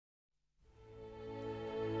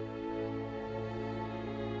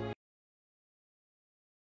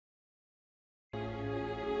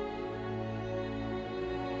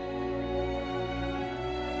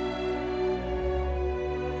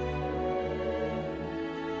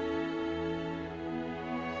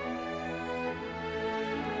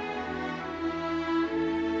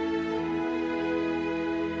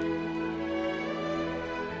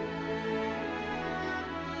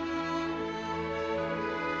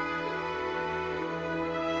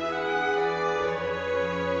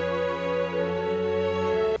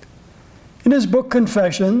In his book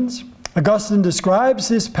Confessions, Augustine describes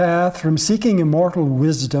his path from seeking immortal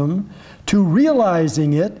wisdom to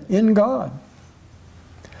realizing it in God.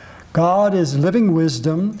 God is living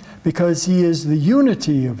wisdom because he is the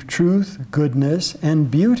unity of truth, goodness,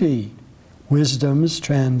 and beauty, wisdom's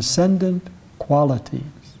transcendent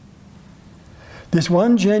qualities. This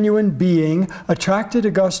one genuine being attracted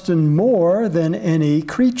Augustine more than any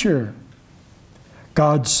creature.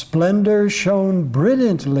 God's splendor shone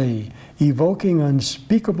brilliantly, evoking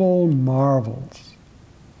unspeakable marvels.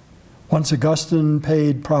 Once Augustine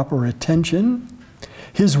paid proper attention,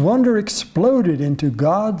 his wonder exploded into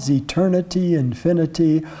God's eternity,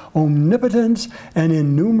 infinity, omnipotence, and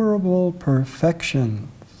innumerable perfections.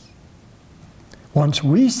 Once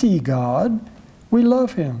we see God, we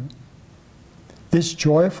love him. This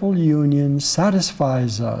joyful union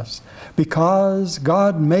satisfies us because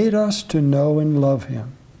God made us to know and love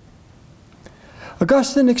him.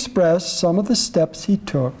 Augustine expressed some of the steps he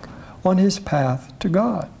took on his path to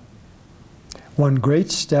God. One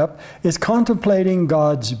great step is contemplating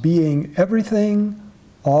God's being everything,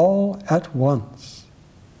 all at once.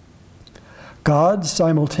 God's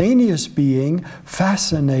simultaneous being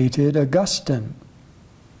fascinated Augustine.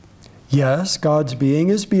 Yes, God's being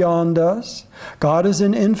is beyond us. God is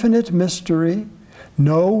an infinite mystery.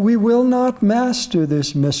 No, we will not master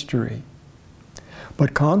this mystery.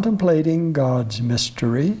 But contemplating God's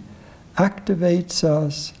mystery activates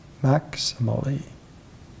us maximally.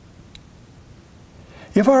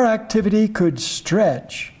 If our activity could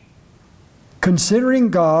stretch, considering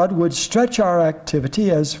God would stretch our activity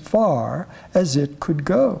as far as it could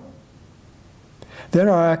go. Then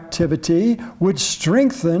our activity would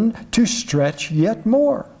strengthen to stretch yet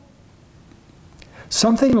more.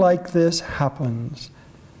 Something like this happens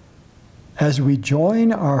as we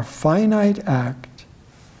join our finite act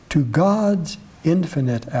to God's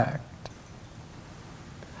infinite act.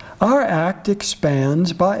 Our act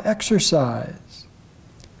expands by exercise.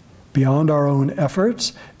 Beyond our own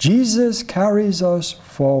efforts, Jesus carries us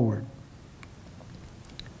forward.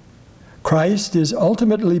 Christ is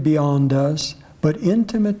ultimately beyond us, but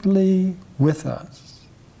intimately with us.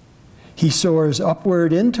 He soars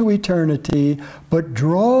upward into eternity, but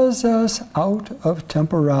draws us out of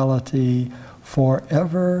temporality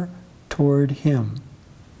forever toward him.